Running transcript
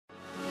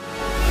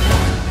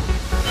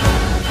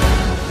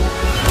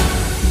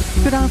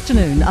Good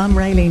afternoon, I'm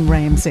Raylene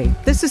Ramsey.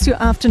 This is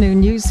your afternoon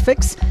news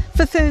fix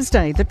for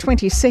Thursday, the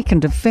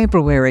 22nd of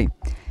February.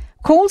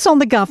 Calls on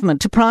the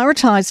government to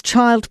prioritise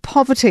child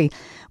poverty,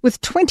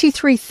 with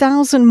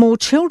 23,000 more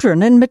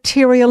children in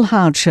material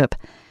hardship.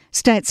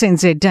 Stats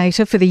NZ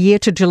data for the year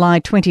to July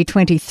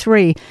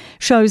 2023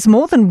 shows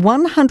more than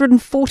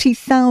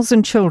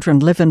 140,000 children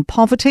live in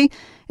poverty.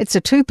 It's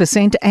a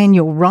 2%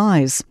 annual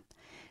rise.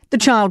 The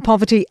Child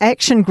Poverty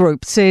Action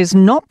Group says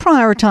not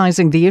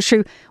prioritising the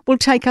issue will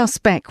take us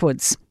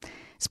backwards.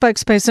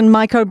 Spokesperson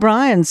Mike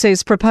O'Brien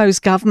says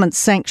proposed government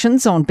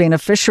sanctions on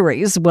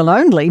beneficiaries will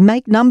only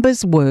make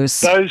numbers worse.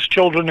 Those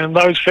children and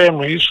those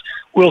families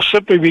will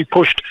simply be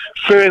pushed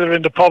further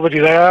into poverty.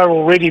 They are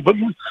already but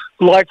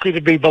likely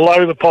to be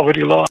below the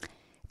poverty line.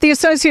 The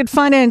Associate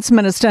Finance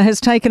Minister has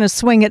taken a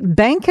swing at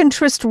bank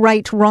interest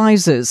rate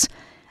rises.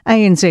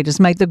 ANZ has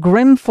made the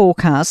grim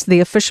forecast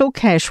the official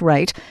cash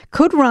rate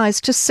could rise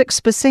to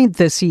 6%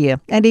 this year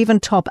and even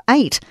top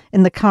 8%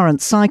 in the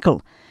current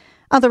cycle.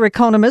 Other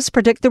economists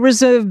predict the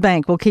Reserve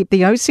Bank will keep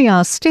the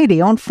OCR steady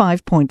on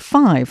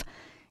 5.5%.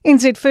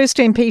 NZ First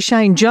MP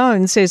Shane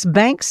Jones says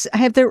banks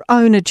have their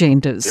own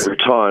agendas. Every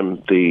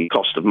time the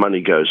cost of money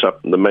goes up,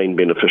 the main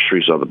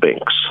beneficiaries are the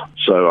banks.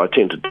 So I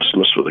tend to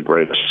dismiss with a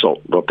grain of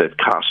salt what that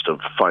cast of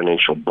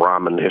financial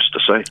Brahmin has to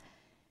say.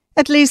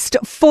 At least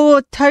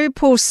 4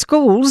 Taupo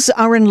schools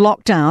are in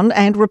lockdown,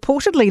 and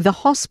reportedly the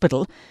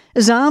hospital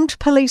is armed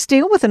police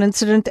deal with an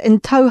incident in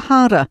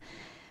Tauhara.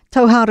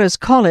 Tauhara's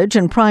college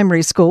and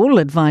primary school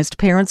advised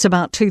parents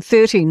about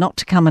 2:30 not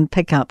to come and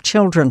pick up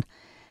children.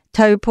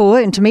 Taupo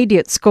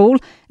Intermediate School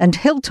and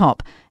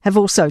Hilltop have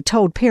also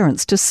told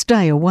parents to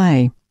stay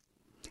away.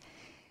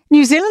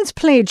 New Zealand's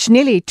pledged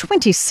nearly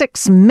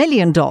 $26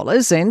 million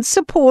in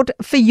support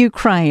for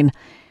Ukraine.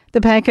 The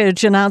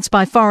package, announced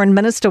by Foreign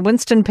Minister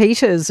Winston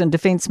Peters and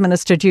Defence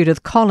Minister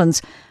Judith Collins,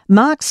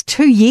 marks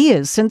 2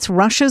 years since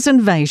Russia's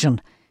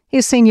invasion.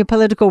 Here's senior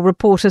political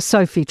reporter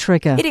Sophie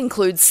Trigger. It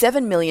includes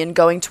 $7 million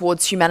going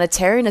towards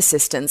humanitarian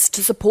assistance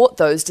to support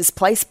those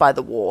displaced by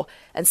the war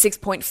and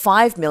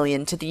 $6.5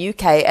 million to the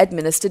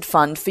UK-administered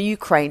fund for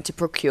Ukraine to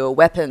procure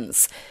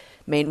weapons.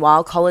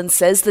 Meanwhile, Collins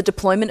says the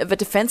deployment of a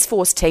Defence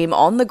Force team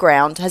on the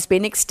ground has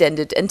been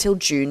extended until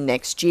June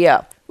next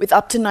year, with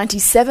up to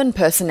 97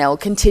 personnel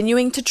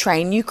continuing to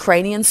train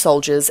Ukrainian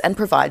soldiers and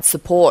provide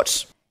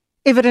support.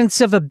 Evidence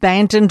of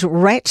abandoned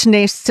rat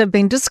nests have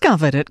been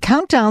discovered at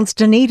Countdown's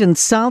Dunedin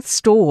South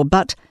store,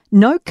 but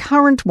no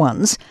current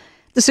ones.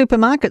 The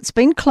supermarket's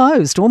been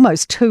closed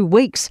almost 2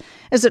 weeks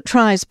as it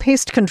tries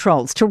pest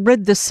controls to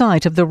rid the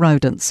site of the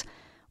rodents.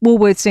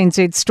 Woolworths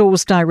NZ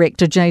Stores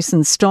Director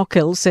Jason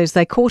Stockhill says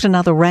they caught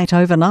another rat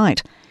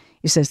overnight.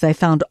 He says they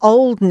found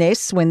old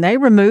nests when they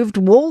removed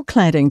wall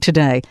cladding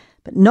today,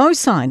 but no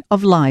sign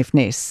of live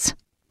nests.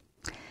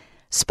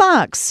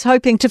 Sparks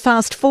hoping to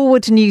fast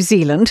forward New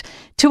Zealand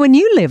to a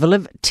new level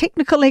of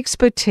technical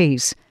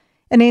expertise.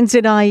 An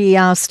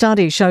NZIER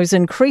study shows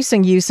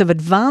increasing use of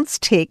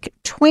advanced tech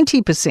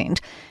 20%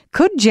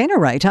 could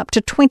generate up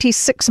to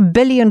 $26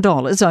 billion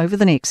over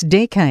the next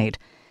decade.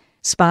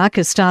 Spark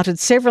has started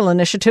several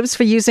initiatives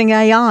for using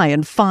AI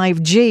and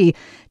 5G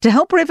to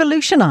help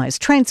revolutionise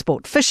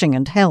transport, fishing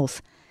and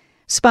health.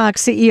 Spark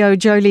CEO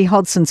Jolie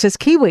Hodson says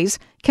Kiwis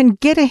can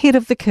get ahead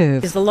of the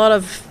curve. There's a lot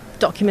of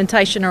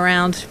documentation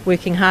around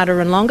working harder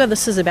and longer.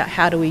 This is about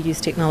how do we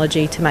use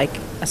technology to make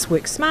us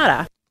work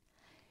smarter.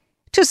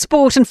 To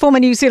sport, and former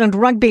New Zealand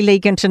Rugby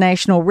League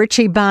international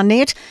Richie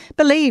Barnett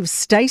believes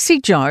Stacey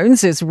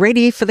Jones is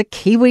ready for the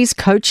Kiwis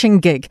coaching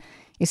gig.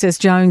 He says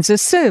Jones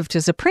has served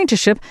his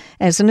apprenticeship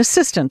as an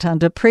assistant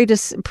under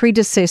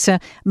predecessor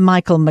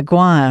Michael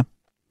Maguire.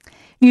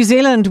 New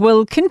Zealand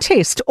will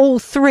contest all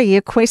 3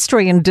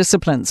 equestrian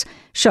disciplines,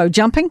 show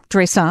jumping,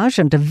 dressage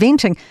and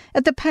eventing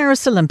at the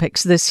Paris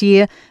Olympics this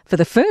year for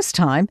the first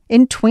time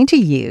in 20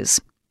 years.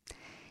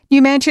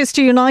 New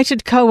Manchester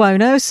United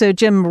co-owner Sir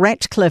Jim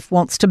Ratcliffe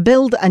wants to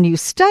build a new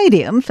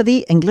stadium for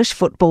the English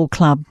Football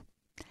Club.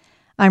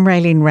 I'm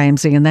Raylene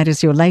Ramsey and that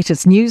is your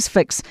latest news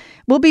fix.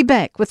 We'll be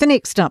back with the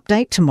next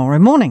update tomorrow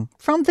morning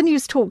from the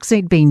News Talk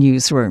ZB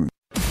newsroom.